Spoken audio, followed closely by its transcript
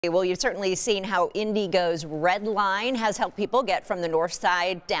Well, you've certainly seen how IndyGo's Red Line has helped people get from the north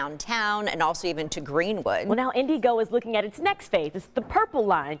side downtown and also even to Greenwood. Well, now IndyGo is looking at its next phase. It's the Purple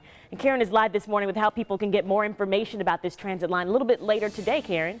Line. And Karen is live this morning with how people can get more information about this transit line a little bit later today,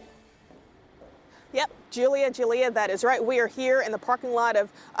 Karen. Yep, Julia, that is right. We are here in the parking lot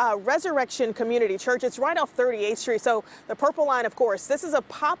of Resurrection Community Church. It's right off 38th Street. So the Purple Line, of course, this is a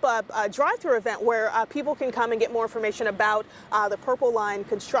pop-up drive-through event where people can come and get more information about the Purple Line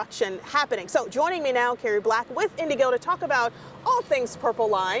construction happening. So joining me now, Carrie Black with IndyGo to talk about all things Purple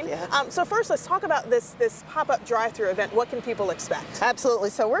Line. Yeah. So first, let's talk about this pop-up drive-through event. What can people expect? Absolutely.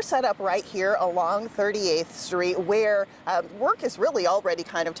 So we're set up right here along 38th Street where work is really already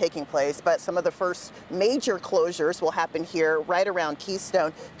kind of taking place, but some of the first major closures will happen here right around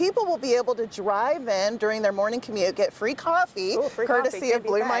Keystone. People will be able to drive in during their morning commute, get free coffee, courtesy of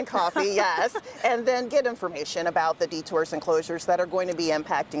Blue Mind Coffee, yes, and then get information about the detours and closures that are going to be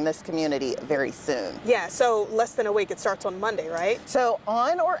impacting this community very soon. Yeah, so less than a week. It starts on Monday, right? So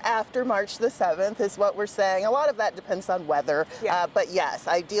on or after March the 7th is what we're saying. A lot of that depends on weather, but yes,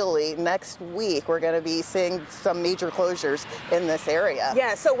 ideally next week we're going to be seeing some major closures in this area.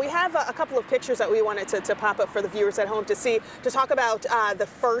 Yeah, so we have a couple of pictures that we wanted to pop up for the viewers at home to see, to talk about the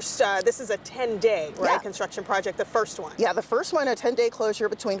first, this is a 10-day, right, construction project, the first one. Yeah, the first one, a 10-day closure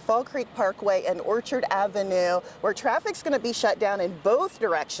between Fall Creek Parkway and Orchard Avenue, where traffic's going to be shut down in both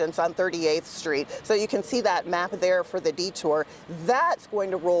directions on 38th Street. So you can see that map there for the detour. That's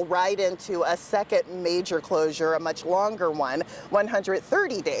going to roll right into a second major closure, a much longer one,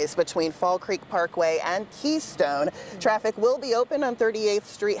 130 days between Fall Creek Parkway and Keystone. Traffic will be open on 38th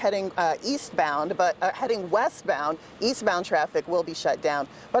Street heading eastbound, but heading westbound, eastbound traffic will be shut down.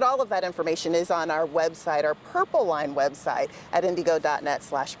 But all of that information is on our website, our Purple Line website at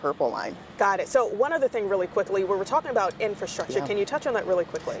indigo.net/Purple Line. Got it. So one other thing really quickly, we were talking about infrastructure. Can you touch on that really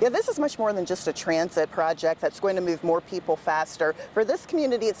quickly? Yeah, this is much more than just a transit project that's going to move more people faster. For this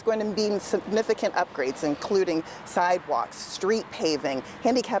community, it's going to be significant upgrades, including sidewalks, street paving,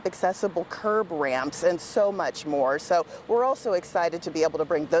 handicap accessible curb ramps, and so much more. So we're also excited to be able to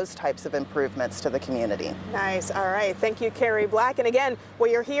bring those types of improvements to the community. Nice. All right. Thank you, Carrie Black. And again,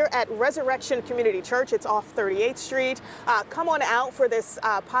 we are here at Resurrection Community Church. It's off 38th Street. Come on out for this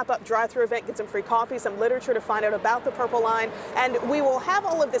pop-up drive-through event. Get some free coffee, some literature to find out about the Purple Line. And we will have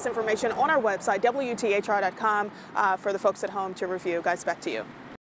all of this information on our website, WTHR.com, for the folks at home to review. Guys, back to you.